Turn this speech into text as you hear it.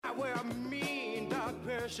I wear a mean dark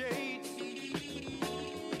pair of shades.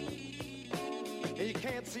 And you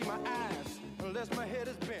can't see my eyes unless my head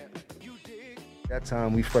is bent. You dig? That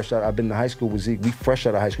time we fresh out, I've been to high school with Zeke, we fresh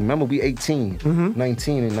out of high school. Remember, we 18,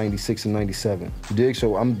 19 in 96 and 97. You dig?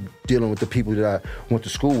 So I'm dealing with the people that I went to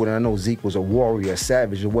school with, and I know Zeke was a warrior, a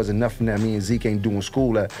savage. There wasn't nothing that me and Zeke ain't doing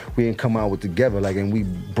school that we didn't come out with together. Like, and we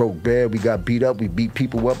broke bad, we got beat up, we beat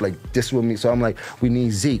people up, like this with me. So I'm like, we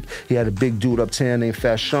need Zeke. He had a big dude uptown named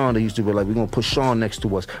Fat Sean that used to be like, we're gonna put Sean next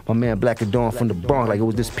to us. My man Black and Dawn from the Bronx. Like, it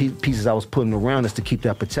was this pieces I was putting around us to keep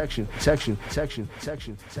that protection.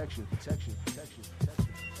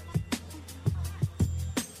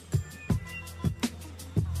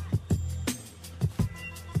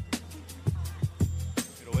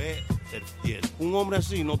 Un hombre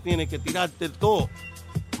así no tiene que tirarte todo.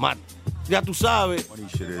 Ya tú sabes.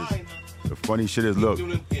 The funny shit is, look,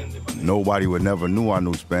 nobody would never knew I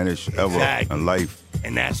knew Spanish ever in life.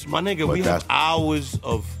 And that's my nigga. But we have hours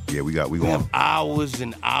of we have hours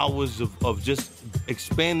and hours of just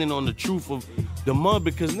expanding on the truth of the mud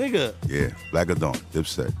because nigga. Yeah, Black and Dawn,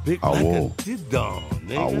 Dipset. Big Black and Dawn,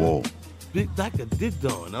 nigga. I will. Big Black did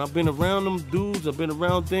done. And I've been around them dudes, I've been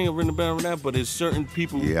around things, I've been around that, but there's certain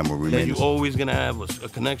people that you're always gonna have a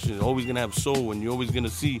connection, you're always gonna have soul, and you're always gonna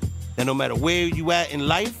see that no matter where you at in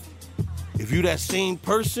life, if you that same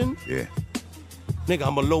person, nigga,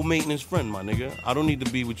 I'm a low maintenance friend, my nigga. I don't need to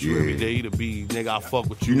be with you every day to be, nigga, I fuck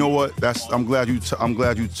with you. You know what? I'm glad you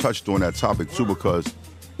touched on that topic too, because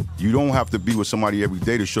you don't have to be with somebody every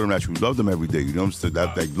day to show them that you love them every day. You know what I'm saying?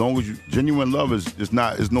 That as long as you genuine love is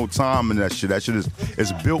no time in that shit. That shit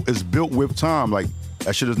is built with time. Like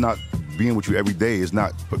that shit is not being with you every day. It's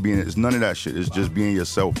not it's none of that shit. It's just being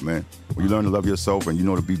yourself, man. When you learn to love yourself and you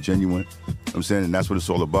know to be genuine, you know what I'm saying, and that's what it's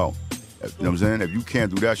all about. You know what I'm saying? If you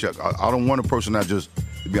can't do that shit, I don't want a person that just,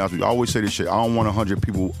 to be honest with you, I always say this shit, I don't want 100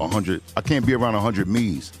 people, I can't be around 100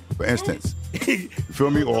 me's, for instance. You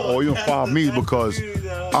feel me? Or even 5 me's because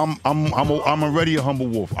I'm already a humble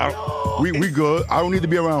wolf. We good. I don't need to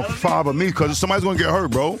be around 5 of me because somebody's gonna get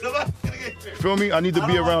hurt, bro. Feel me? I need to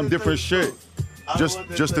be around different shit.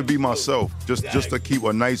 Just to be myself. Just to keep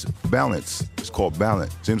a nice balance. It's called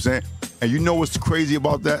balance. See what I'm saying? And you know what's crazy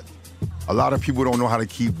about that? A lot of people don't know how to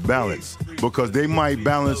keep balance because their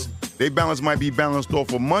balance might be balanced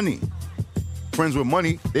off of money. Friends with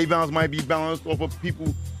money, their balance might be balanced off of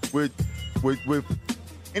people with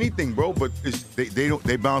anything, bro. But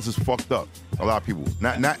their balance is fucked up. A lot of people,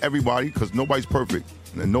 not everybody, because nobody's perfect.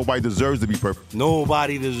 And nobody deserves to be perfect.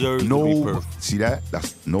 Nobody deserves to be perfect. See that?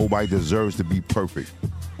 Nobody deserves to be perfect.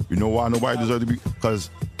 You know why nobody deserves to be? Because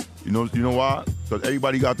you know why? Because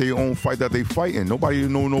everybody got their own fight that they fighting. Nobody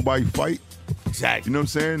know nobody fight. Exactly. You know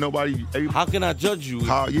what I'm saying? How can I judge you?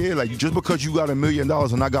 Like just because you got $1 million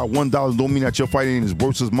and I got $1 don't mean that your fight ain't as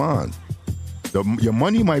worse as mine. Your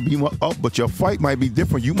money might be up, but your fight might be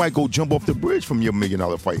different. You might go jump off the bridge from your $1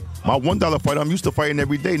 million fight. My $1 fight, I'm used to fighting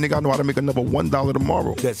every day. Nigga, I know how to make another $1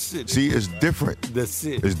 tomorrow. That's it. See, it's different. That's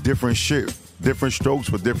it. It's different shit. Different strokes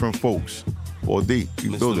for different folks. 4D.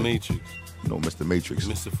 You Mr. Matrix. No, Mr. Matrix.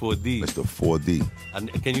 Mr. 4D. Mr.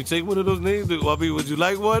 4D. Can you take one of those names? I mean, would you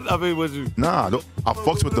like one? I mean, would you? Nah, I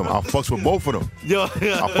fucks with them. I fucks with both of them. Yo, I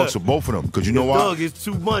fucks with both of them. Because you know why? Dog, it's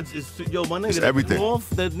too much. Yo, my nigga, it's everything.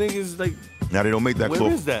 That nigga's like... Now they don't make that cloth.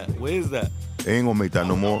 Where is that? They ain't gonna make that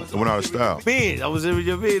no more. It went out of style. Man, I was in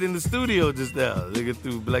your bed in the studio just now. Nigga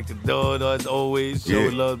threw Black and Dawn as always.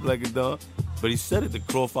 Showing love Black and Dawn. But he said it, the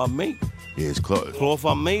cloth I make. Yeah, it's cloth. Cloth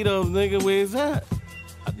I made of, nigga, where is that?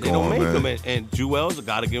 They don't make them. And Jewel's, I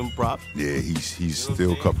gotta give him props. Yeah, he's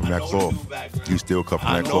still cut from that cloth. He's still cut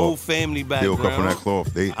from that cloth. I know family background. Still cut from that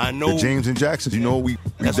cloth. I know the James and Jacksons. You know we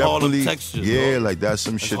that's definitely. Textures, yeah, dog. like that's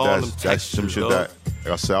some shit. That's some shit that.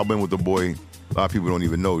 Like I said, I've been with the boy. A lot of people don't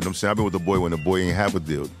even know. You know what I'm saying? I've been with the boy when the boy ain't have a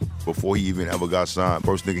deal. Before he even ever got signed.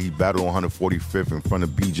 First nigga he battled on 145th in front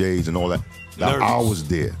of BJ's and all that. I was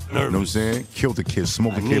there. Nervous. You know what I'm saying? Killed the kid,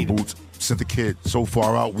 smoked the kid boots, sent the kid so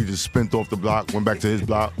far out, we just spent off the block, went back to his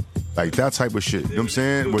block. Like that type of shit. You know what I'm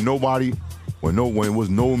saying? When it was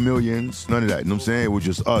no millions, none of that. You know what I'm saying? It was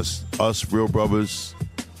just us real brothers,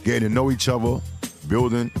 getting to know each other,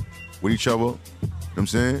 building with each other. You know what I'm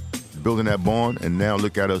saying? Building that bond, and now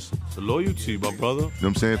look at us. It's a loyalty, my brother. You know what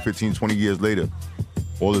I'm saying? 15, 20 years later,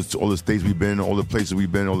 all the states we've been, all the places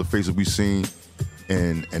we've been, all the faces we've seen,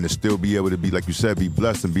 and to still be able to be, like you said, be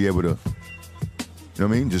blessed and be able to, you know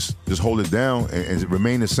what I mean? Just hold it down and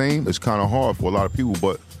remain the same. It's kind of hard for a lot of people,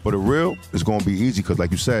 but for the real, it's gonna be easy because, like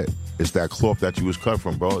you said, it's that cloth that you was cut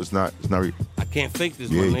from, bro. It's not. I can't fake this.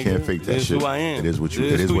 Yeah, my you nigga. can't fake that This shit. is who I am. It is what it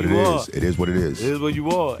is. It is what it is. It is what you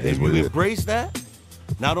are. It is And what you it is. embrace that.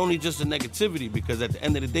 Not only just the negativity, because at the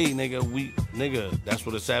end of the day, nigga, that's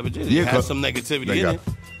what a savage is. Yeah, it has some negativity in it.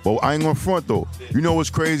 But I ain't gonna front though. You know what's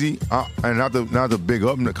crazy? And not to big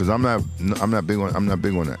up, because I'm not big on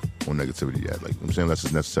that on negativity yet. Like I'm saying, unless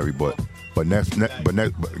it's necessary. But yeah,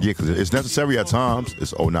 because it's necessary at times.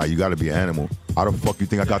 It's you got to be an animal. How the fuck you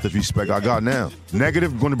think I got this respect I got now?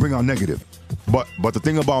 Negative going to bring out negative. But the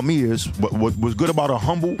thing about me is what's good about a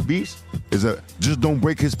humble beast is that just don't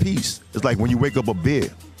break his peace. It's like when you wake up a bear.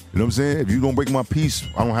 You know what I'm saying? If you don't break my peace,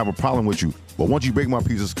 I don't have a problem with you. But once you break my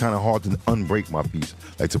peace, it's kind of hard to unbreak my peace.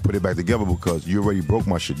 Like to put it back together because you already broke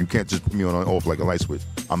my shit. You can't just put me on and off like a light switch.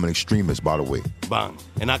 I'm an extremist, by the way. Bang.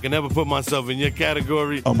 And I can never put myself in your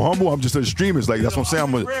category. I'm humble. I'm just an extremist. Like that's what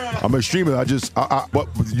I'm saying. I'm an extremist. But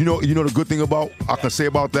you know the good thing about I can say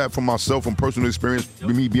about that from myself, from personal experience,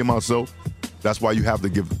 me being myself. That's why you have to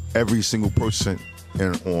give every single person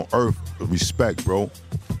on earth respect, bro.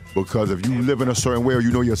 Because if you live in a certain way or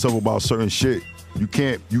you know yourself about certain shit, you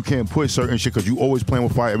can't push certain shit because you always playing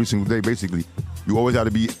with fire every single day, basically. You always got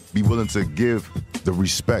to be willing to give the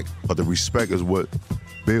respect. But the respect is what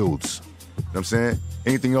builds. You know what I'm saying?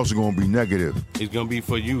 Anything else is going to be negative. It's going to be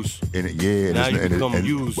for use. And it don't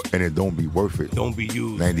be worth it. Don't be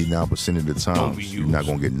used. 99% of the time, you're not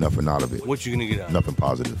going to get nothing out of it. What you going to get out? Nothing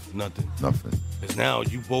positive. Nothing. Because now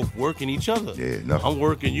you both working each other. Yeah, nothing. I'm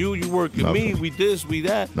working you working me. We this, we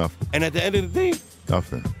that. Nothing. And at the end of the day,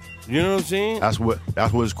 nothing. You know what I'm saying? That's what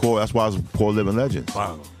it's called. That's why it's called living legends.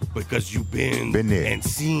 Because you've been there and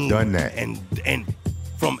seen, done that, and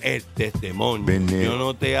from el testimonio. Been there. Yo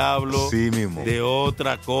no te hablo de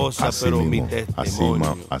otra cosa, pero mi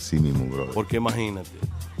testimonio. Así mismo, bro. Porque imagínate.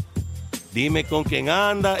 Dime con quién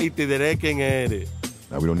anda y te diré quién eres.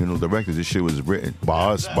 Now we don't need no directors. This shit was written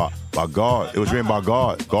by us, by God. It was written by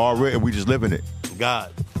God. God written. We just live in it.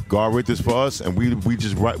 God wrote this for us, and we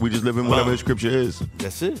just live in whatever the scripture is.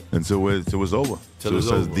 That's it. Until it's over. Till it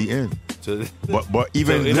says the end. But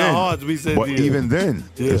even in then, our hearts we said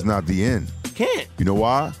it's not the end. Can't. You know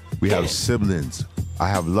why? We have siblings. I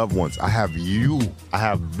have loved ones. I have you. I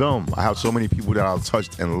have them. I have so many people that I've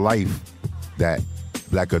touched in life that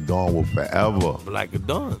Black Dawn will forever Black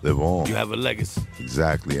Dawn live on. You have a legacy.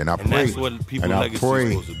 Exactly. And I pray. That's what people's legacy is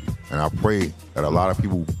supposed to be. And I pray that a lot of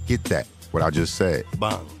people get that, what I just said.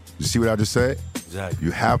 Bang. You see what I just said? Exactly.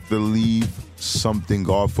 You have to leave something,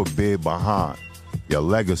 God forbid, behind. Your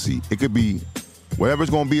legacy. It could be whatever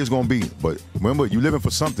it's going to be, it's going to be. But remember, you're living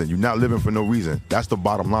for something. You're not living for no reason. That's the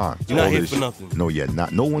bottom line. You're not here for nothing. No, you're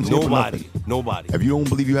not. No one's here for nothing. Nobody. If you don't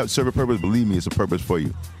believe you have to serve a purpose, believe me, it's a purpose for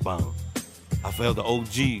you. Bang. I felt the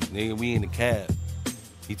OG, nigga, we in the cab.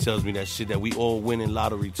 He tells me that shit that we all winning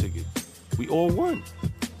lottery tickets. We all won.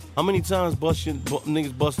 How many times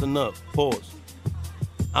niggas busting up? Pause.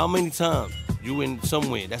 How many times you in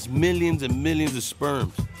somewhere? That's millions and millions of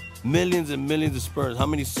sperms. Millions and millions of sperms. How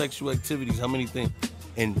many sexual activities? How many things?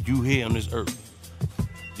 And you here on this earth.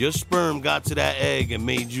 Your sperm got to that egg and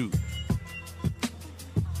made you.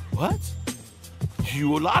 What?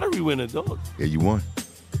 You a lottery winner, dog. Yeah, you won.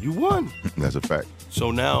 You won. That's a fact.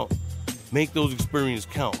 So now, make those experiences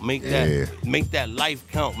count. Make that life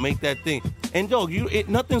count. Make that thing. And dog,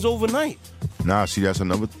 nothing's overnight. Nah, see, that's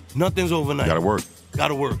another. Nothing's overnight. Gotta work.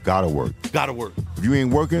 Gotta work. Gotta work. Gotta work. If you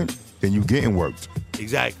ain't working, then you getting worked.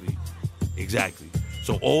 Exactly.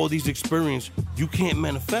 So all these experiences, you can't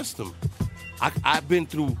manifest them. I've been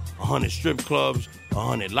through 100 strip clubs,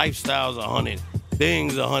 100 lifestyles, 100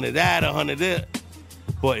 things, 100 that, 100 that.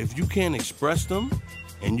 But if you can't express them,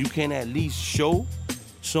 and you can at least show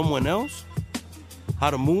someone else how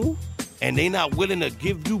to move, and they not willing to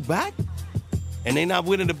give you back, and they not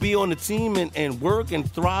willing to be on the team and work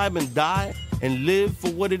and thrive and die and live for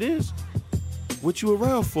what it is, what you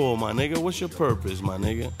around for, my nigga? What's your purpose, my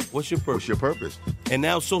nigga? What's your purpose? And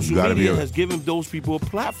now social media has given those people a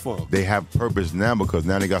platform. They have purpose now because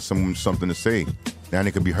now they got something to say. Now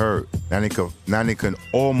they can be heard. Now they can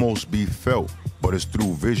almost be felt, but it's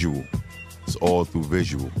through visual. It's all through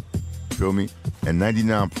visual. You feel me? And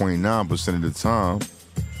 99.9% of the time,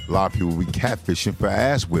 a lot of people be catfishing for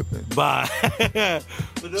ass whipping. Bye.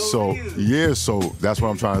 So that's what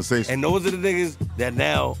I'm trying to say. And those are the niggas that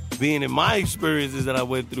now, being in my experiences that I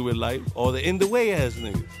went through in life, are the in the way ass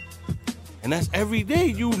niggas. And that's every day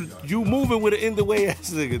you moving with an in the way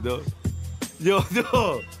ass nigga, dog. Yo,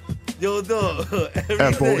 dog.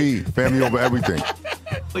 FOE, family over everything.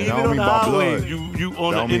 But even on the highway, you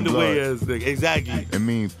on the in the way ass nigga. Exactly. It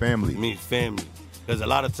means family. It means family. Because a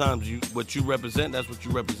lot of times, what you represent, that's what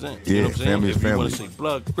you represent. Yeah, you know what I'm saying? family is if family. You want to say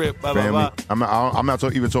blood, crip, blah, family. blah, blah. I'm not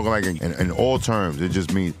even talking like in all terms. It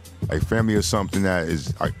just means Like family is something that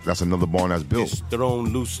is that's another bond that's built. It's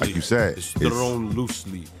thrown loosely. Like you said. It's thrown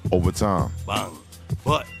loosely. Over time. Bang.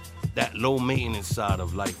 But that low maintenance side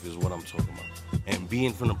of life is what I'm talking about. And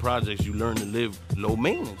being from the projects, you learn to live low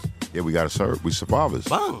maintenance. Yeah, we gotta serve. We survivors.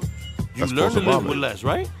 Bang. You That's learn to live surviving. with less,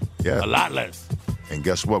 right? Yeah. A lot less. And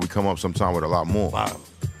guess what? We come up sometime with a lot more. Bang.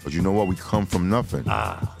 But you know what? We come from nothing.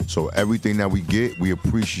 Ah. So everything that we get, we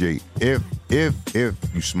appreciate. If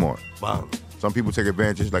you smart. Bang. Some people take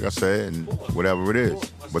advantage, like I said, and whatever it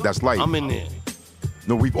is. But that's life. I'm in there.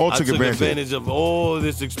 No, we've all I took took advantage. advantage of all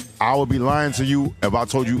this. I would be lying to you if I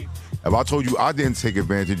told you I didn't take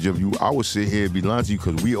advantage of you. I would sit here and be lying to you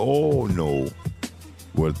because we all know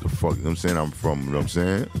what the fuck, you know what I'm saying, I'm from, you know what I'm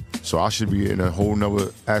saying? So I should be in a whole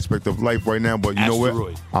nother aspect of life right now, but you know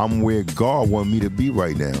what? I'm where God want me to be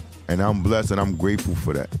right now. And I'm blessed and I'm grateful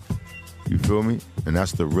for that. You feel me? And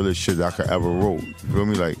that's the realest shit that I could ever wrote. You feel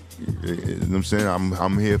me? Like, you know what I'm saying?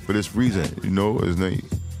 I'm here for this reason. You know,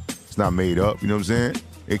 it's not made up. You know what I'm saying?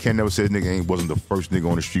 They can't never say this nigga wasn't the first nigga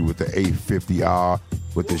on the street with the 850R,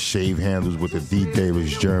 with the shave handles, with the D.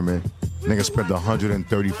 Davis German. Nigga spent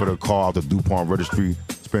 $130 for the car out the DuPont registry.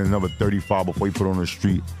 Spent another $35 before he put it on the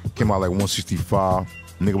street. Came out like $165.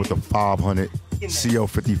 Nigga with the 500,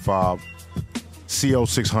 CL55,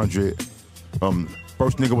 CL600.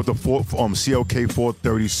 First nigga with the CLK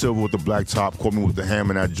 430 silver with the black top. Caught me with the ham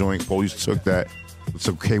in that joint. Police took that. It's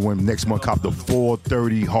okay when next month cop the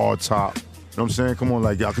 430 hard top. You know what I'm saying? Come on,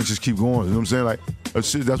 like y'all can just keep going. You know what I'm saying? Like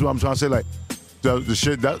that's what I'm trying to say. Like the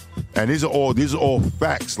shit that, and these are all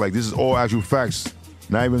facts. Like this is all actual facts.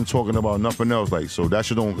 Not even talking about nothing else. Like so that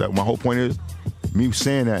shit don't. My whole point is me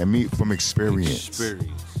saying that and me from experience.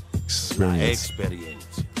 Experience.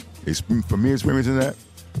 For me experiencing that.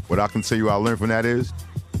 What I can tell you I learned from that is,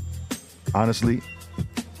 honestly,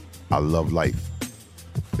 I love life.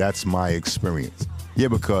 That's my experience. Yeah,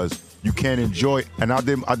 because you can't enjoy, and I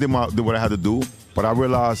did what I had to do, but I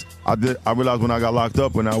realized when I got locked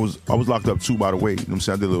up, and I was locked up too, by the way. You know what I'm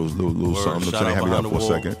saying? I did a little something. I'm saying, had me out for a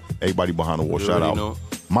second. Everybody behind the wall, shout out. Know.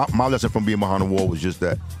 My lesson from being behind the wall was just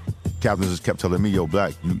that captains just kept telling me, yo,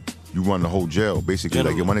 Black, you run the whole jail. Basically,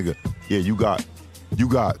 like, yo, my nigga, yeah, you got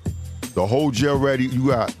the whole jail ready.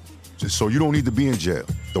 So you don't need to be in jail.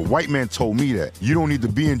 The white man told me that. You don't need to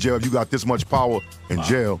be in jail if you got this much power in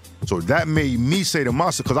jail. So that made me say to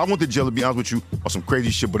myself, because I went to jail, to be honest with you, on some crazy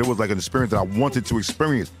shit, but it was like an experience that I wanted to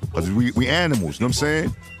experience. Because we animals, you know what I'm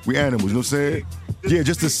saying? We animals, you know what I'm saying? Yeah,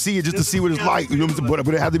 just to see what it's like. You know what I'm saying?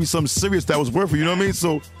 But it had to be something serious that was worth it, you know what I mean?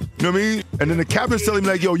 So, you know what I mean? And then the captain's telling me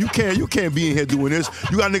like, yo, you can't be in here doing this.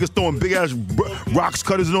 You got niggas throwing big ass rocks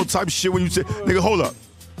cutters and all type of shit when you say, nigga, hold up.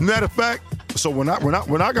 Matter of fact, so when I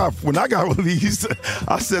got released,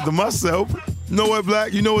 I said to myself, you know what,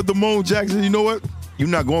 Black? You know what, Damone Jackson? You know what? You're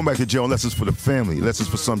not going back to jail unless it's for the family, unless it's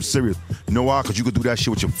for something serious. You know why? Because you could do that shit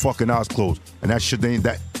with your fucking eyes closed, and that shit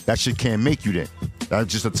that shit can't make you then.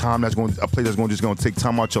 That's just a place that's going to take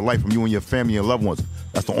time out your life from you and your family and loved ones.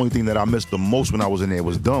 That's the only thing that I missed the most when I was in there. It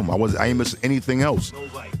was dumb. I ain't missing anything else. You know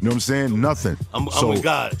what I'm saying? Nothing. I'm with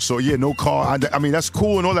God. So yeah, no car. I mean, that's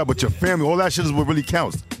cool and all that, but your family, all that shit is what really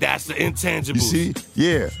counts. That's the intangibles. You see?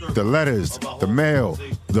 Yeah, the letters, the mail,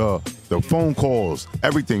 the phone calls,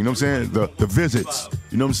 everything. You know what I'm saying? The visits.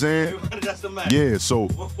 You know what I'm saying? Yeah. So.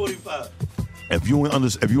 145. If you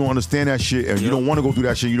don't understand that shit and you don't want to go through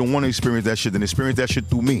that shit, you don't want to experience that shit, then experience that shit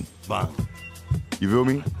through me. Bang. You feel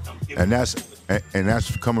me? And that's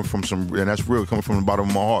coming from that's real, coming from the bottom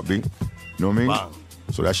of my heart, B. You know what I mean? Bang.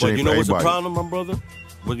 So that shit ain't for everybody. But you know what's the problem, my brother?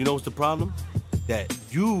 But you know what's the problem? That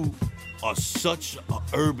you are such an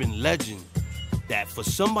urban legend that for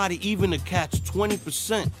somebody even to catch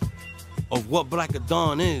 20% of what Black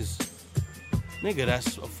Adon is, nigga,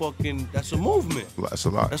 that's a movement. That's a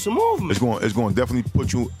lot. That's a movement. It's going to definitely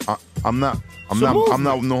put you. I'm not no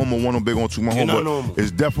homo one, no big on two, my homo. But it's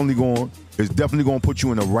definitely going to put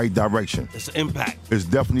you in the right direction. It's an impact. It's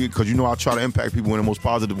definitely, because you know I try to impact people in the most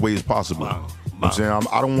positive way as possible. Wow. You know what I'm saying?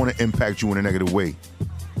 I don't want to impact you in a negative way.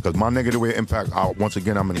 Because my negative way of impact, once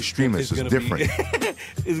again, I'm an extremist. It's different.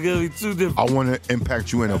 It's going to be too different. I want to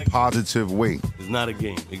impact you in a positive way. It's not a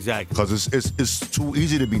game. Exactly. Because it's too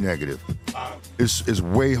easy to be negative. It's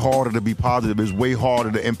way harder to be positive. It's way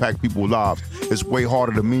harder to impact people's lives. It's way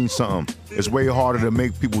harder to mean something. It's way harder to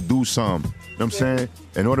make people do something. You know what I'm saying?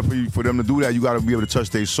 In order for them to do that, you got to be able to touch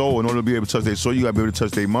their soul. In order to be able to touch their soul, you got to be able to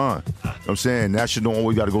touch their mind. You know what I'm saying? That shit don't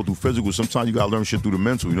always got to go through physical. Sometimes you got to learn shit through the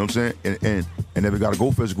mental. You know what I'm saying? And if it got to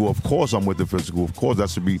go physical, of course I'm with the physical. Of course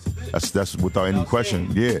that's without any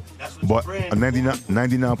question. Yeah. But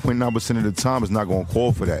 99.9% of the time, it's not going to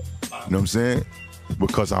call for that. You know what I'm saying?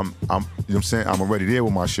 because I'm you know what I'm saying, I'm already there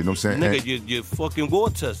with my shit, you know what I'm saying? Nigga, you're fucking war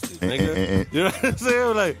tested, nigga. You know what I'm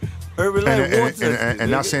saying? Like, urban life war tested.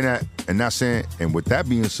 And not saying that, and with that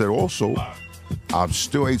being said also, I'm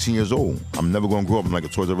still 18 years old. I'm never gonna grow up like a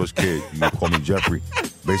Toys R Us kid. You can call me Jeffrey.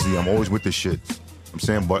 Basically, I'm always with the shits. I'm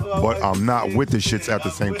saying, but I'm not with the shits at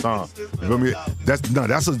the same time. You feel me?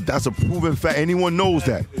 That's a proven fact. Anyone knows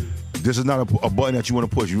that. This is not a button that you want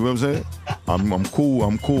to push. You know what I'm saying? I'm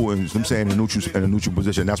cool. And I'm saying in a neutral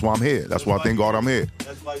position. That's why I'm here. That's why I thank God I'm here. You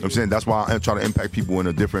know what I'm saying? That's why I try to impact people in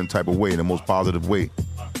a different type of way, in the most positive way.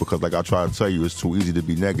 Because like I try to tell you, it's too easy to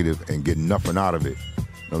be negative and get nothing out of it. You know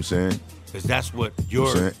what I'm saying? Because that's what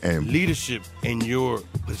your leadership and your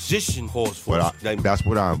position calls for. That's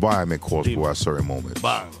what our environment calls for at certain moments.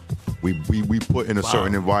 Bang. We put in a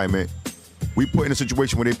certain environment. We put in a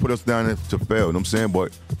situation where they put us down to fail. You know what I'm saying?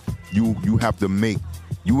 But you have to make,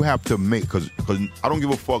 because I don't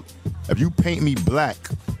give a fuck. If you paint me black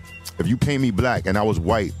and I was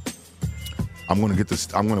white, I'm gonna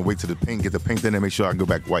wait till the paint get the paint in and make sure I can go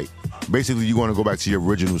back white. Basically, you're gonna go back to your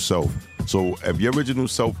original self. So if your original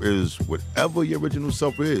self is whatever your original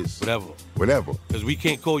self is, whatever. Because we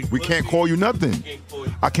can't call you. We can't call you nothing.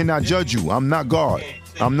 I cannot judge you. I'm not God.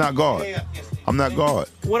 I'm not God.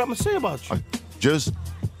 What I'm gonna say about you? Just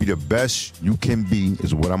be the best you can be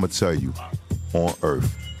is what I'm gonna tell you on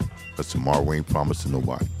earth. Because tomorrow ain't promised to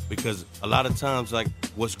nobody. Because a lot of times, like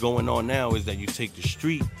what's going on now is that you take the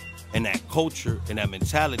street and that culture and that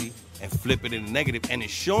mentality and flip it in the negative, and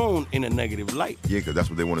it's shown in a negative light. Yeah, because that's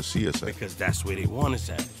what they want to see us at. Because that's where they want us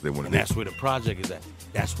at. That's where the project is at.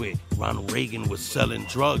 That's where Ronald Reagan was selling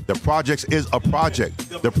drugs. The projects is a project.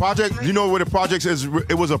 The project, you know what the project is?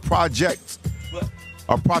 It was a project.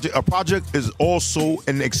 A project is also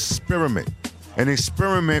an experiment. An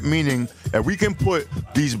experiment meaning that we can put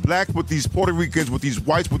these blacks with these Puerto Ricans, with these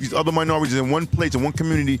whites, with these other minorities in one place, in one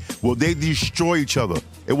community, will they destroy each other?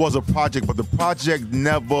 It was a project, but the project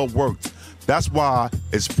never worked. That's why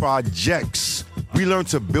it's projects. We learn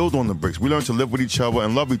to build on the bricks. We learn to live with each other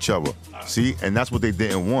and love each other. See? And that's what they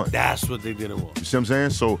didn't want. That's what they didn't want. You see what I'm saying?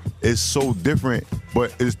 So it's so different,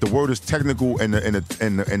 but the word is technical, and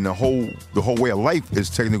the whole way of life is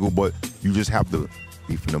technical, but you just have to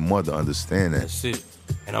be from the mother understand that. That's it.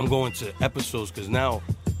 And I'm going to episodes because now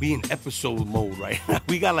we in episode mode right now.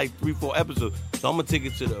 We got like 3-4 episodes. So I'm going to take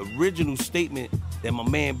it to the original statement that my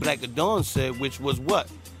man Black Adon said, which was what?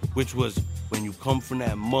 Which was when you come from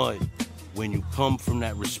that mud, when you come from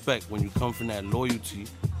that respect, when you come from that loyalty,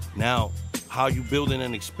 now how you building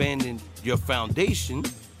and expanding your foundation,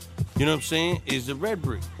 you know what I'm saying, is the red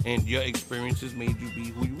brick. And your experiences made you be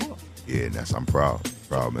who you are. Yeah, and I'm proud,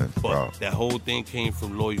 man. But proud. That whole thing came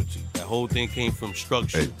from loyalty. That whole thing came from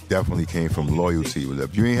structure. It definitely came from loyalty.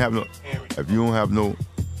 If you don't have no, you know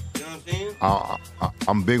what I'm saying?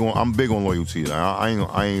 I'm big on loyalty. Like, I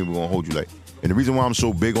ain't even gonna hold you like. And the reason why I'm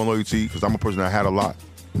so big on loyalty, because I'm a person that had a lot.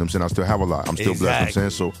 You know what I'm saying? I still have a lot. I'm still blessed. You know what I'm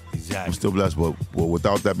saying? So I'm still blessed. But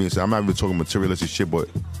without that being said, I'm not even talking materialistic shit, but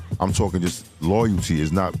I'm talking just loyalty.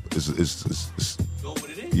 It's not. It's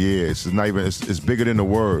yeah. It's not even. It's bigger than the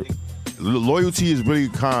word. Loyalty is really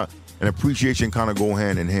kind of, and appreciation kind of go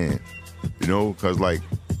hand in hand. You know, because like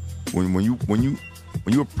when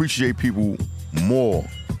you appreciate people more,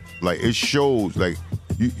 like it shows. Like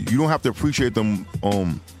you don't have to appreciate them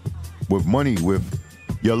with money. With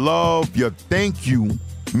your love, your thank you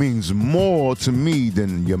means more to me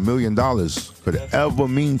than your $1 million could ever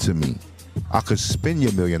mean to me. I could spend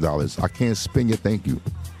your $1 million. I can't spend your thank you.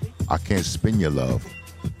 I can't spend your love.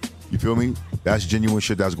 You feel me? That's genuine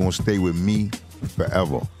shit that's gonna stay with me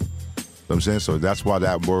forever. You know what I'm saying? So that's why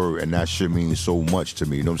that word and that shit means so much to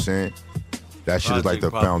me. You know what I'm saying? That shit is like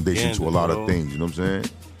the foundation to a lot of things. You know what I'm saying?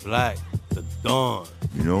 Black, the Dawn.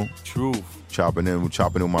 You know? Truth. Chopping in with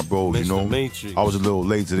my bros, you know. Matrix. I was a little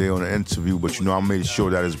late today on the interview, but you know, I made sure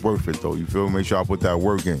that it's worth it though. You feel me? Make sure I put that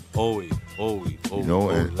work in. Always. You know,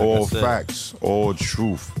 and like all facts, all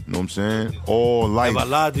truth. You know what I'm saying? All life. Have I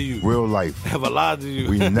lied to you? Real life. Have I lied to you?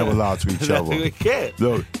 We never lied to each other.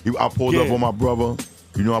 Look, I pulled up on my brother.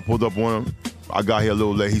 You know, I pulled up on him. I got here a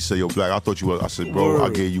little late. He said, "Yo, Black, I thought you were." I said, "Bro, word. I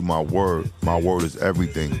gave you my word. My word is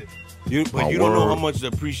everything." But you don't know how much the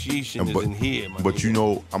appreciation is in here, man. But you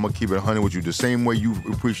know, I'm gonna keep it 100 with you. The same way you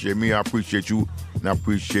appreciate me, I appreciate you, and I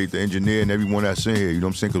appreciate the engineer and everyone that's in here. You know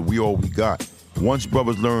what I'm saying? Because we all we got. Once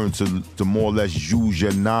brothers learn to more or less use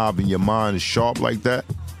your knob and your mind is sharp like that,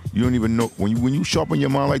 you don't even know when you sharpen your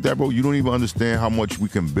mind like that, bro. You don't even understand how much we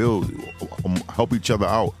can build, help each other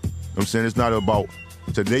out. You know what I'm saying? It's not about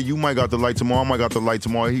today. You might got the light tomorrow. I might got the light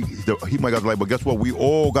tomorrow. He might got the light, but guess what? We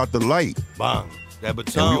all got the light. Bang. That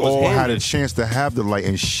baton and we was all had a handed. chance to have the light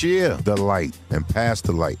and share the light and pass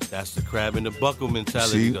the light. That's the crab in the bucket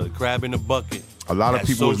mentality. See? The crab in the bucket. A lot of That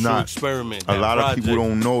people is social not. experiment. A that lot of project, people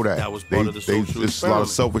don't know that. That was part of the social It's a lot of experiment.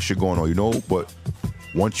 selfish shit going on, you know. But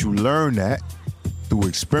once you learn that through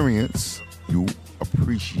experience, you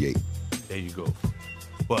appreciate There you go.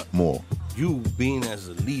 But more. you being as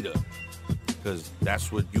a leader, because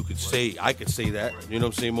that's what you could say. I could say that. You know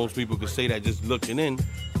what I'm saying? Most people could say that just looking in.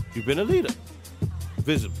 You've been a leader.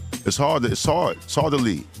 Visible. It's hard. It's hard to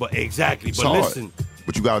lead. But exactly. It's But hard. listen.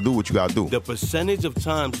 But you gotta do what you gotta do. The percentage of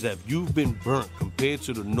times that you've been burnt compared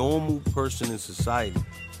to the normal person in society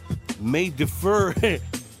may differ.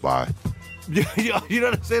 Why? You know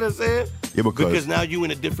what I'm saying? Yeah, because now you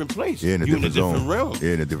in a different place. you're in a you different in a zone. different realm.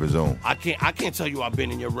 Yeah, in a different zone. I can't tell you I've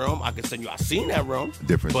been in your realm. I can tell you I've seen that realm.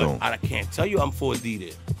 Different but zone. I can't tell you I'm 4D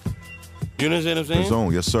there. You understand what I'm saying? Different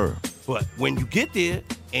zone, yes, sir. But when you get there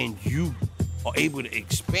and you are able to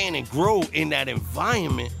expand and grow in that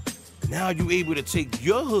environment, now you're able to take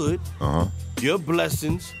your hood, your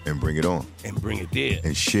blessings, And bring it on. and bring it there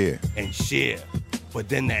And share. and share. But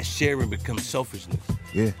then that sharing becomes selfishness.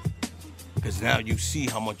 Yeah. Because now you see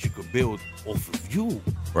how much you could build off of you.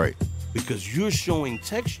 Right. Because you're showing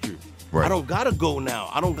texture. Right. I don't gotta go now.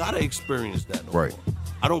 I don't gotta experience that no Right. more.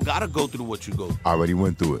 I don't gotta go through what you go through. I already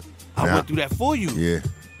went through it. I Now- went through that for you. Yeah.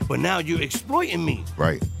 But now you're exploiting me.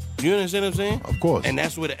 Right. You understand what I'm saying? Of course. And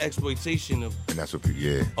that's where the exploitation of And that's what people.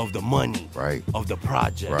 Yeah. the money, Right. of the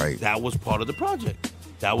project, Right. that was part of the project.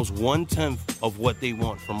 That was 1/10 of what they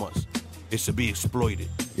want from us. It's to be exploited.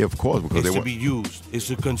 Yeah, of course, because It's they to want. be used. It's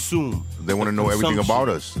to consume. They want to know everything about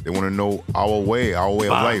us. They want to know our way of Bang.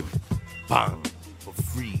 life. Bang. For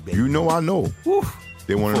free, baby. You know, I know. Woo.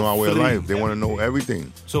 They want to know our way of free. life. They want to know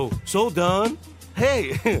everything. So Don,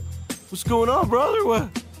 hey, what's going on, brother?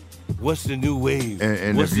 What's the new wave?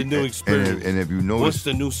 And What's if the you- new experience? And if you notice, What's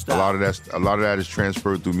the new style? a lot of that is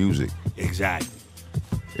transferred through music. Exactly.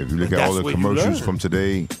 If you look And at all that's the what you commercials learn. from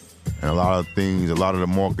today, and a lot of things, a lot of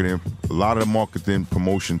the marketing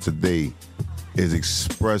promotion today is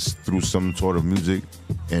expressed through some sort of music,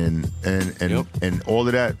 and Yep. and all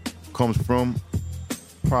of that comes from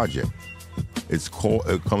project. It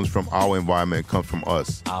comes from our environment. It comes from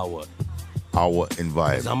us, our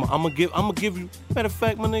environment. I'm gonna give you. Matter of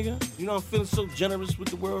fact, my nigga, you know I'm feeling so generous with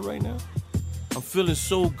the world right now. I'm feeling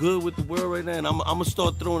so good with the world right now, and I'm gonna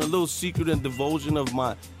start throwing a little secret and divulsion of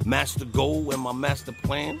my master goal and my master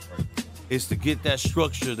plan. Is to get that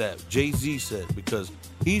structure that Jay-Z said, because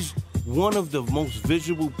he's one of the most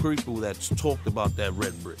visual people that's talked about that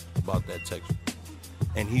red brick, about that texture.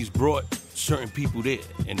 And he's brought certain people there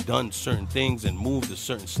and done certain things and moved a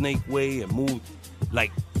certain snake way and moved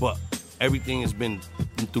but everything has been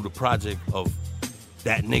through the project of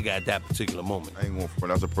that nigga at that particular moment. I ain't going for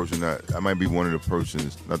that's a person that might be one of the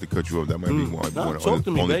persons, not to cut you off, that might be one Nah, of talk the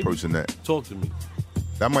to me, only baby. person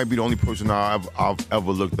that might be the only person I've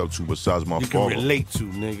ever looked up to besides my You father. can relate to,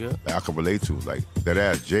 nigga. That I can relate to. Like that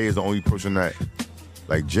ass. Jay is the only person that,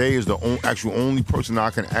 like Jay is the only person that I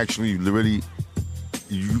can actually really.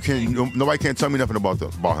 Nobody can't tell me nothing about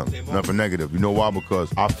him. Nothing negative. You know why?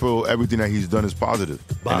 Because I feel everything that he's done is positive,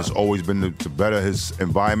 and it's always been to better his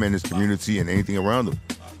environment, his community, and anything around him.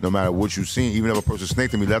 No matter what you've seen, even if a person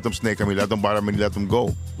snaked him, he let them snake him, he let them bite him, and he let them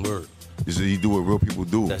go. Word. He do what real people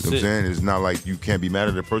do. That's you know what I'm it. saying? It's not like you can't be mad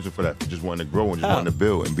at a person for that. For just wanting to grow and just wanting to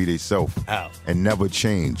build and be themselves. How? And never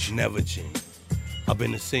change. Never change. I've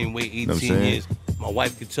been the same way 18 Know what I'm saying? years. My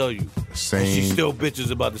wife could tell you. Same. And she still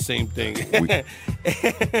bitches about the same thing.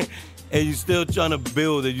 And you still trying to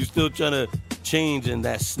build and you still trying to change, and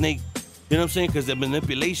that snake, you know what I'm saying? Because the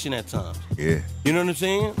manipulation at times. Yeah. You know what I'm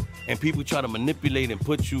saying? And people try to manipulate and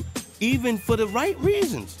put you, even for the right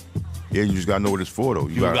reasons. Yeah, you just gotta know what it's for though.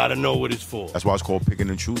 You gotta know what it's for. That's why it's called picking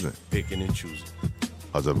and choosing. Picking and choosing.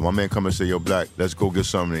 Cause if my man come and say, yo, Black, let's go get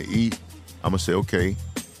something to eat, I'ma say, okay,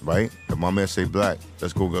 right? If my man say, Black,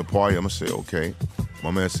 let's go get a party, I'ma say, okay.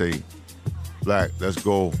 My man say, Black, let's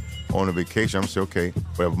go on a vacation, I'ma say, okay.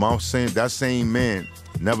 But if that same man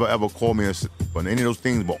never ever called me for any of those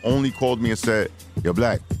things, but only called me and said, yo,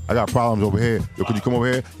 Black, I got problems over here. Yo, could you come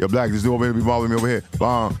over here? Yo, Black, this dude over here be bothering me over here.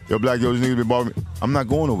 Bam. Yo, Black, yo, this nigga be bothering me. I'm not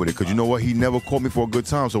going over there, because you know what? He never called me for a good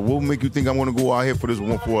time. So what will make you think I'm going to go out here for this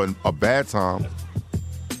one for a bad time?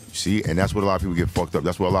 See, and that's what a lot of people get fucked up.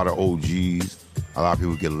 That's what a lot of OGs, a lot of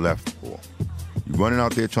people get left for. You running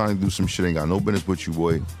out there trying to do some shit, ain't got no business with you,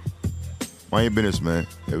 boy. Mind your business, man.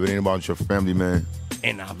 If it ain't about your family, man,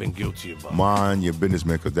 And I've been guilty about it. mind your business,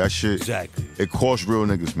 man, because that shit, Exactly. it costs real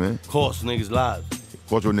niggas, man. Cost niggas' lives.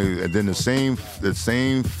 Costs real niggas. And then the same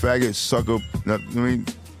faggot sucker,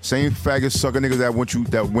 same faggot sucker niggas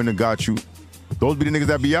that went and got you, Those be the niggas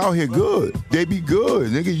that be out here good. They be good.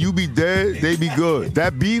 Nigga, you be dead, they be good.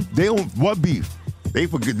 That beef, they don't, what beef? They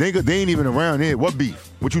forget, nigga, they ain't even around here. What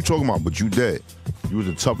beef? What you talking about? But you dead. You was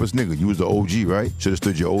the toughest nigga. You was the OG, right? Should've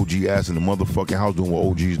stood your OG ass in the motherfucking house doing what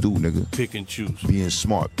OGs do, nigga. Pick and choose. Being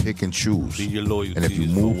smart, pick and choose. Be your loyalty. And if you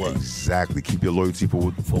move, exactly, keep your loyalty for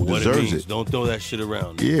who what deserves it. Don't throw that shit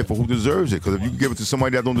around. Yeah, for who deserves it. Because if you give it to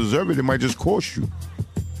somebody that don't deserve it, it might just cost you.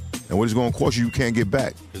 And what it's gonna cost you, you can't get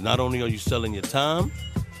back. Because not only are you selling your time,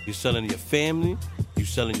 you're selling your family, you're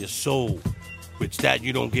selling your soul, which that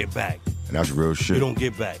you don't get back. And that's real shit. You don't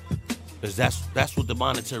get back. Because that's what the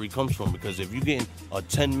monetary comes from. Because if you're getting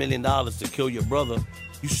 $10 million to kill your brother,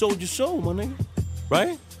 you sold your soul, my nigga.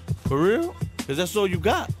 Right? For real? Because that's all you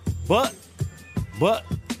got. But,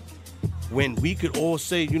 when we could all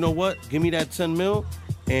say, you know what? Give me that 10 mil,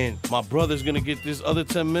 and my brother's going to get this other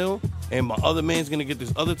 10 mil, and my other man's going to get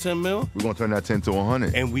this other 10 mil. We're going to turn that 10 to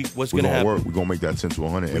 100. And what's going to happen? We're going to make that 10 to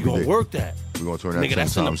 100 every day. We're going to work that. We're going to turn that nigga, 10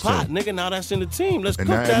 that's times in the pot. 10. Nigga, now that's in the team. Let's and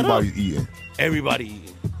cook now that up. everybody's eating. Everybody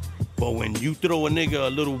eating. But when you throw a nigga a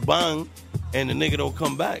little bang and the nigga don't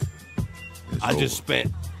come back, I just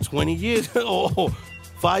spent 20 years or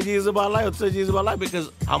 5 years of my life or 10 years of my life because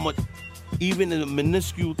how much, even in a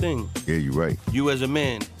minuscule thing. Yeah, you're right. You as a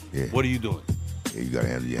man, what are you doing? Yeah, you got to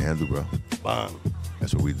handle your handle, bro. Bang.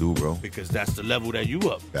 That's what we do, bro. Because that's the level that you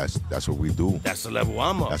up. That's what we do. That's the level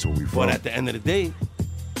I'm up. That's what we from. But at the end of the day,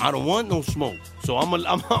 I don't want no smoke. So I'm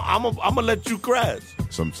gonna let you crash.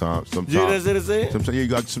 Sometimes. You know what I'm saying? Sometimes you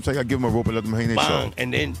got to give them a rope and let them hang themselves.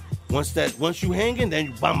 And then once you hanging, then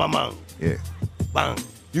you bang, bang, bang. Yeah. Bang.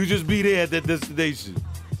 You just be there at that destination.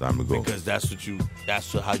 Time to go. Because that's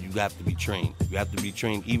how you have to be trained. You have to be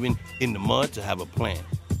trained even in the mud to have a plan,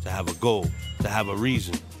 to have a goal, to have a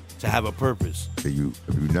reason, to have a purpose. If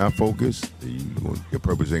you're not focused, your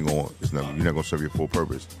purpose ain't going. You're not gonna serve your full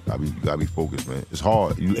purpose. You gotta be focused, man. It's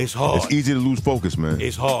hard. It's hard. It's easy to lose focus, man.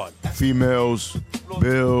 It's hard. Females,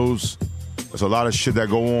 bills. There's a lot of shit that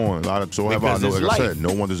go on. I said,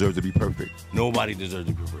 no one deserves to be perfect. Nobody deserves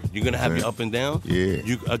to be perfect. You're gonna have your up and down. Yeah.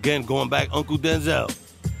 You again going back, Uncle Denzel.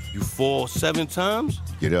 You fall 7 times.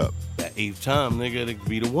 Get up. That 8th time, nigga, to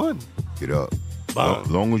be the one. Get up. Bang.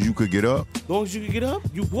 Long as you could get up. Long as you could get up,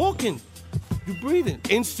 you walking. You breathing.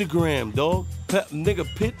 Instagram, dog. Nigga,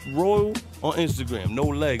 Pit Royal on Instagram. No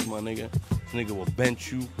legs, my nigga. Nigga will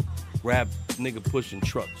bench you. Grab nigga pushing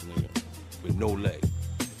trucks, nigga. With no legs.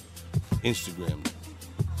 Instagram.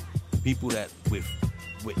 People that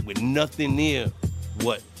with nothing near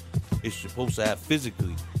what it's supposed to have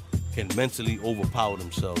physically can mentally overpower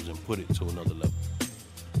themselves and put it to another level.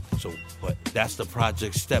 So, but that's the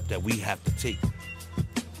project step that we have to take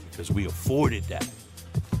because we afforded that.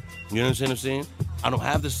 You know what I'm saying? I don't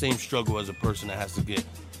have the same struggle as a person that has to get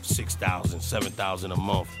 $6,000, $7,000 a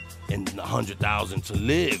month and $100,000 to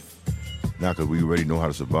live. Nah, because we already know how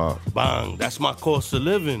to survive. Bang, that's my cost of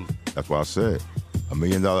living. That's why I said a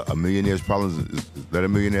millionaire's problems is let a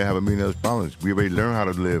millionaire have a millionaire's problems. We already learned how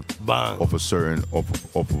to live off of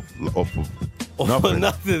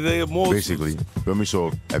nothing. They emotional. Basically, feel me?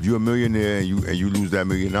 So if you're a millionaire and you lose that $1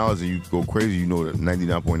 million and you go crazy, you know that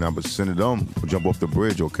 99.9% of them will jump off the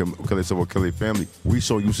bridge or kill themselves or kill their family. We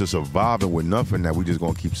so used to surviving with nothing that we just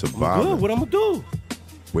gonna keep surviving. Good. What I'm gonna do?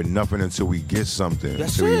 With nothing until we get something.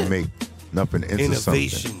 Until we make nothing into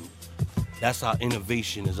innovation. Something. That's our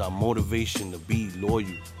innovation, is our motivation to be loyal.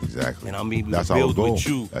 Exactly. And I'm able to build with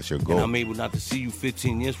you. That's your goal. And I'm able not to see you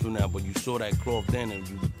 15 years from now, but you saw that cloth then and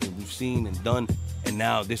we've seen and done, and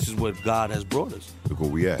now this is what God has brought us. Look where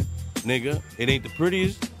we at. Nigga, it ain't the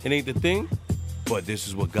prettiest, it ain't the thing, but this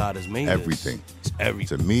is what God has made everything. It's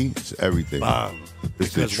everything. To me, it's everything. Bang.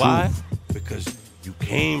 It's because why? Because you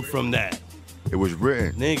came from that. It was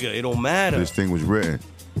written. Nigga, it don't matter. This thing was written.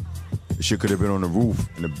 This shit could have been on the roof,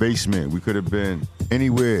 in the basement. We could have been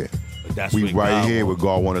anywhere. We right here where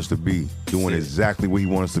God wants us to be, doing exactly what He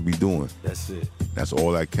wants us to be doing. That's it. That's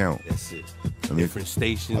all that counts. That's it. I mean, different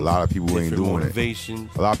stations. A lot of people ain't doing motivation.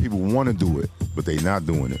 it. A lot of people want to do it, but they not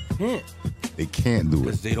doing it. Can't. They can't do it.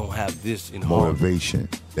 Because they don't have this in motivation,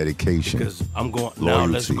 dedication. Because I'm going, loyalty. Now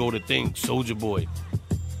let's go to thing, Soulja Boy.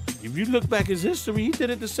 If you look back his history, he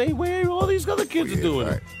did it the same way all these other kids are doing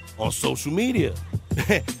it. On social media.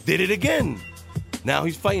 Did it again. Now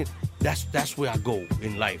he's fighting. That's where I go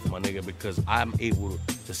in life, my nigga, because I'm able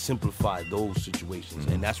to simplify those situations.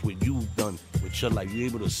 And that's what you've done with your life. You're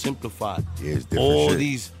able to simplify all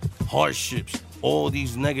these hardships, all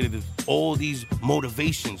these negatives, all these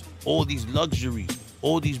motivations, all these luxuries,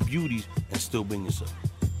 all these beauties, and still bring yourself.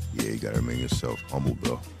 Yeah, you gotta remain yourself humble,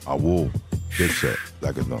 bro. I will. Big set,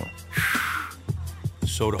 like a dog.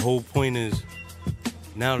 So the whole point is,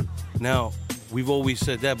 now we've always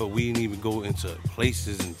said that, but we didn't even go into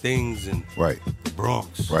places and things and the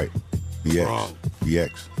Bronx. Right. BX. Bronx.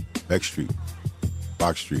 BX. X Street.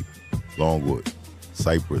 Fox Street. Longwood.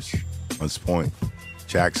 Cypress. Hunts Point.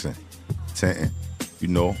 Jackson. Tenton. You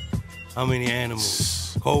know. How many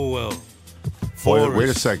animals? Colwell. Forest. Wait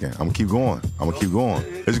a second. I'm going to keep going.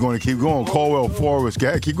 It's going to keep going. Colwell, Forest.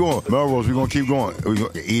 Keep going. Melrose, we're going to keep going.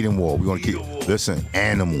 Edenwald, we're going to keep. Listen,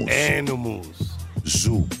 animals.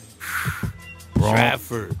 Zoo.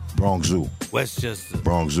 Stratford. Bronx Zoo. Westchester.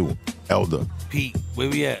 Bronx Zoo. Elder. Pete. Where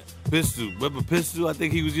we at? Pistol. Remember Pistol? I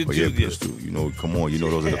think he was your junior. Yeah, Pistol. You know, come on. You know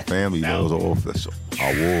those are the family. You know those are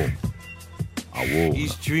all. I will.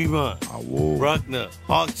 East Tremont. I will. Bruckner.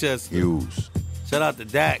 Parkchester. Hughes. Shout out to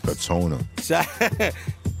Dax. Katona.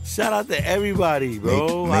 Shout out to everybody,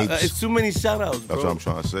 bro. It's too many shout outs, bro. That's what I'm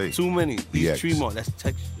trying to say. Too many. East Tremont. That's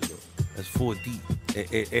Texas, though. That's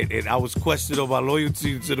 4D. And I was questioned on my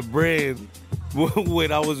loyalty to the brand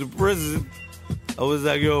when I was in prison. I was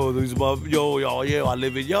like, yo, I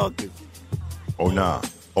live in Yonkers. Oh, nah.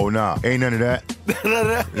 Ain't none of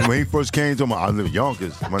that. When he first came to me, I live in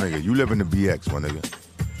Yonkers. My nigga, you live in the BX, my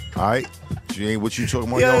nigga. All right? She ain't what you talking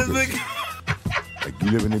about, Yonkers. Like,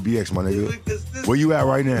 you live in the BX, my nigga. Where you at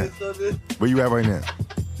right now? Where you at right now?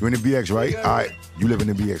 You in the BX, right? All right. You live in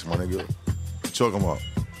the BX, my nigga. What you talking about?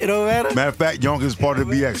 It don't matter. Matter of fact, Yonkers is part of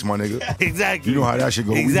the BX, my nigga. Exactly. You know how that shit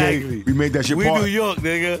go. Exactly. We made that shit part. We New York,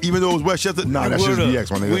 nigga. Even though it was Westchester, nah, that's just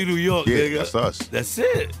BX, my nigga. We New York, yeah, nigga. That's us. That's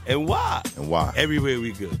it. And why? Everywhere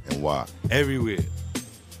we good. And why? Everywhere.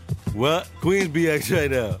 What? Queens BX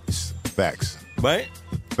right now. Facts. Right?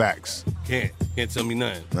 Facts. Can't tell me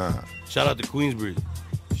nothing. Nah. Shout out to Queensbridge.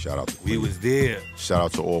 Shout out to We was there. Shout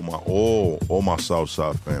out to all my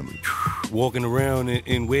Southside family. Walking around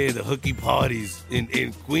in where the hooky parties in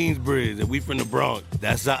Queensbridge, and we from the Bronx.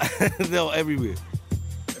 That's how they're everywhere.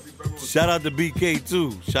 Shout out to BK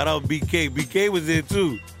too. Shout out BK. BK was there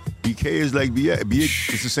too. BK is like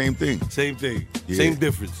BX. It's the same thing. Same thing. Yeah. Same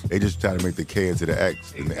difference. They just try to make the K into the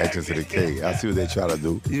X and the X into the K. I see what they try to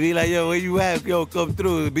do. You be like, yo, where you at? Yo, come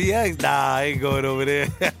through. BX? Nah, I ain't going over there.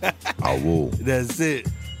 I will. That's it.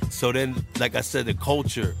 So then, like I said, the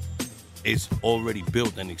culture is already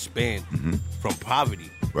built and expand from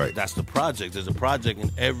poverty. Right. That's the project. There's a project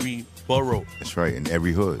in every borough. That's right. In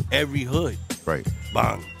every hood. Every hood. Right.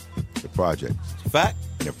 Bang. The project. Fact.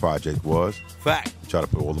 And the project was? Fact. Try to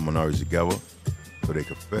put all the minorities together so they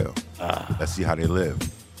could fail. Let's see how they live.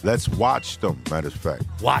 Let's watch them, matter of fact.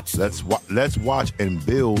 Watch them. Let's watch and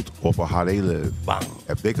build off of how they live. Bang.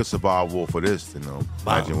 If they could survive war for this,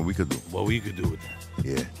 imagine what we could do. What we could do with that.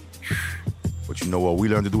 Yeah. But you know what we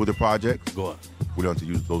learned to do with the project? Go on. We learned to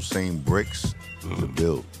use those same bricks to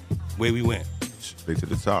build. Where we went? Straight to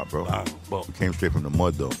the top, bro. We came straight from the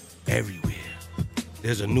mud, though. Everywhere.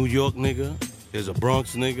 There's a New York nigga. There's a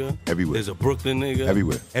Bronx nigga. Everywhere. There's a Brooklyn nigga.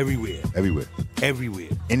 Everywhere. Everywhere. Everywhere. Everywhere.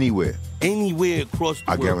 Anywhere. Anywhere across the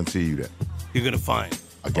world. I guarantee you that. You're going to find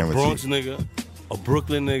I guarantee a Bronx nigga, a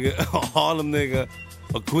Brooklyn nigga, a Harlem nigga,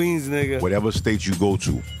 a Queens nigga. Whatever state you go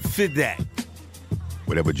to. Fit that.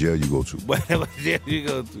 Whatever jail you go to. Whatever jail you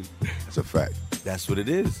go to. That's a fact. That's what it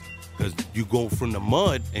is. Because you go from the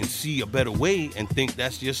mud and see a better way and think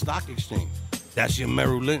that's your stock exchange. That's your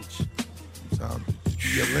Merrill Lynch. Sometimes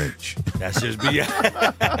just be a lynch. That's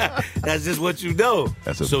just what you know.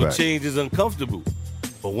 That's a so fact. Change is uncomfortable.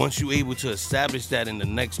 But once you're able to establish that in the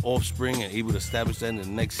next offspring and able to establish that in the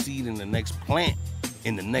next seed, in the next plant,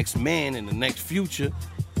 in the next man, in the next future,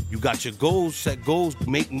 you got your goals, set goals,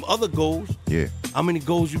 make other goals. Yeah. How many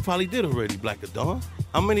goals you probably did already, Black Adon?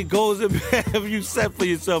 How many goals have you set for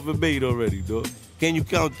yourself and made already, dog? Can you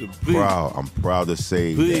count them, please? I'm proud to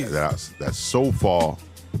say that so far,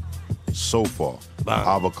 Bang.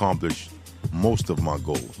 I've accomplished most of my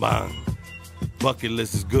goals. Bang. Bucket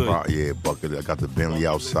list is good. Yeah, bucket. I got the Bentley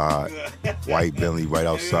outside, white Bentley right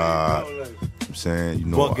outside. I'm saying,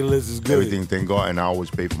 bucket list is good. Everything, thank God, and I always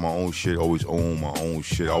pay for my own shit. Always own my own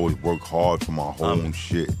shit. I always work hard for my own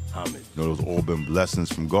shit. Those all been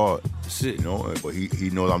blessings from God. That's it. But he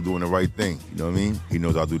knows I'm doing the right thing. You know what I mean? He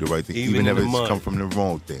knows I do the right thing, even if it's come from the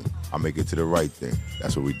wrong thing. I make it to the right thing.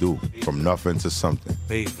 That's what we do. From nothing to something.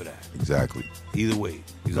 Pay for that. Exactly. Either way,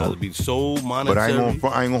 you gotta be so monetary.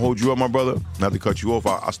 But I ain't gonna hold you up, my brother. Not to cut you off.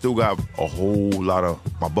 I still got a whole lot of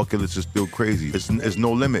my bucket list is still crazy. It's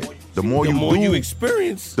no limit. The more you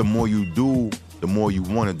experience, the more you do, the more you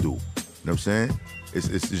want to do. You know what I'm saying? It's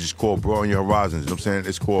just called broadening your horizons. You know what I'm saying?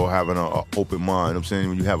 It's called having an open mind. You know what I'm saying?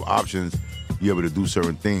 When you have options, you're able to do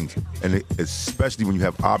certain things. And especially when you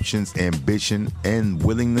have options, ambition, and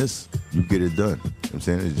willingness, you get it done. You know what I'm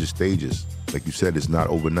saying? It's just stages. Like you said, it's not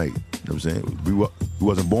overnight. You know what I'm saying? We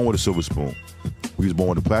wasn't born with a silver spoon. We was born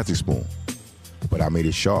with a plastic spoon. But I made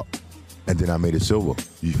it sharp, and then I made it silver.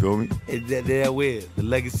 You feel me? And that way, the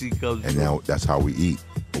legacy comes. And now that's how we eat.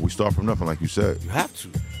 But we start from nothing, like you said. You have to.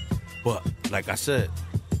 But like I said,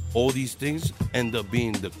 all these things end up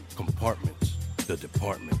being the compartments, the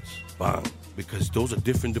departments. Bang. Because those are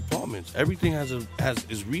different departments. Everything has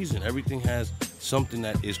its reason. Everything has something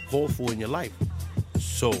that is called for in your life.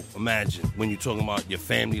 So imagine when you're talking about your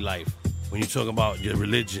family life, when you talk about your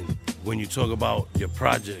religion, when you talk about your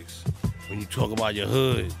projects, when you talk about your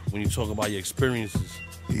hood, when you talk about your experiences.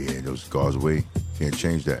 Yeah, those God's way. Can't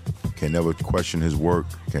change that. Can never question his work.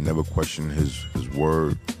 Can never question his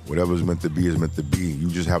word. Whatever's meant to be is meant to be. You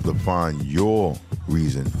just have to find your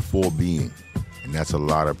reason for being. And that's a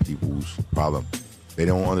lot of people's problem. They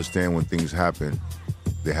don't understand when things happen,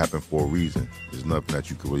 they happen for a reason. There's nothing that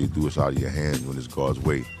you can really do. It's out of your hands when it's God's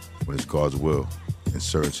way, when it's God's will in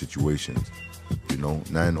certain situations. You know,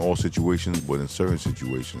 not in all situations, but in certain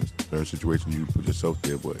situations. Certain situations you put yourself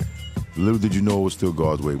there, but little did you know it was still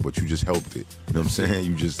God's way, but you just helped it. You know what I'm saying?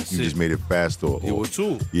 You just made it faster. You were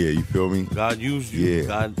too. Yeah, you feel me? God used you. Yeah.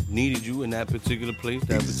 God needed you in that particular place,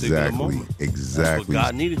 that particular moment. Exactly. That's what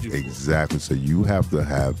God needed you for. Exactly. So you have to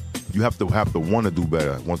want to do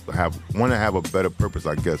better. Want to have a better purpose,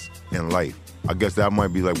 I guess, in life. I guess that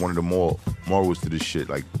might be like one of the more morals to this shit.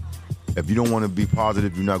 Like, if you don't want to be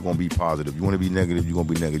positive, you're not going to be positive. You want to be negative, you're going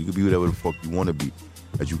to be negative. You can be whatever the fuck you want to be.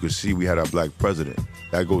 As you can see, we had our black president.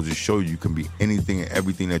 That goes to show you can be anything and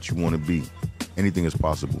everything that you want to be. Anything is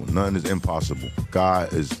possible. Nothing is impossible.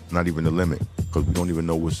 God is not even the limit because we don't even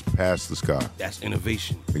know what's past the sky. That's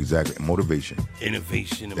innovation. Exactly. Motivation.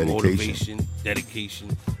 Innovation and motivation, dedication.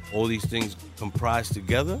 All these things comprised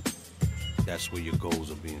together, that's where your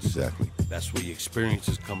goals are being set. Exactly. That's where your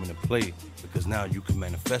experiences come into play because now you can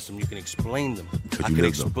manifest them. You can explain them. Because I you can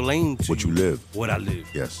live them. explain to What you live. what I live.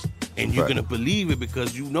 Yes. And you're going to believe it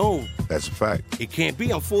because you know. That's a fact. It can't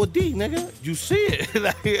be. I'm 4D, nigga. You see it.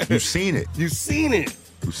 Like, You've seen it. You seen it.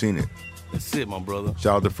 You've seen it. That's it, my brother.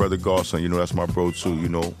 Shout out to Frederick Garson. You know, that's my bro, too. You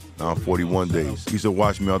know, now 41 days. He used to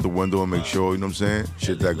watch me out the window and make sure, you know what I'm saying?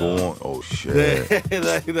 Shit that go on. Oh, shit.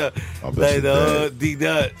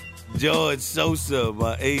 D-Nut, George Sosa,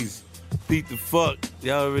 my ace. Pete the fuck.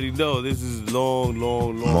 Y'all already know. This is long.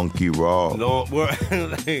 Monkey Raw. Long word.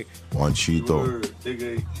 Like, Juanchito.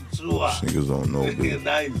 Nigga. Niggas don't know, baby.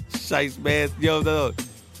 Nice. Shice, man. Yo, no.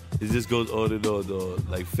 It just goes on and on, dog.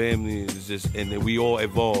 Like family is just, and then we all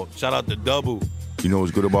evolve. Shout out to Double. You know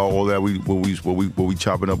what's good about all that? What we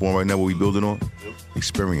chopping up on right now? What we building on? Yep.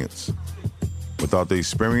 Experience. Without the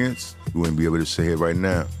experience, we wouldn't be able to sit here right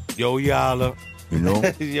now. Yo, Yala. You know?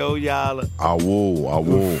 Yo, Yala. I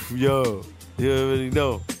will. Yo, you already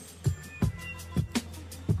know.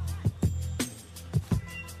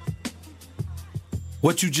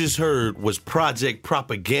 What you just heard was Project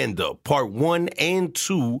Propaganda, Part 1 and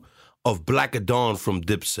 2 of Black at Dawn from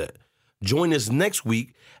Dipset. Join us next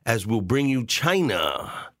week as we'll bring you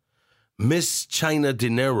China, Miss China De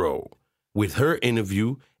Niro, with her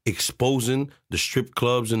interview exposing the strip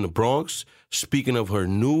clubs in the Bronx, speaking of her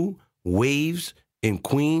new waves in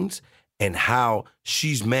Queens and how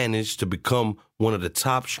she's managed to become one of the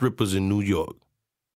top strippers in New York.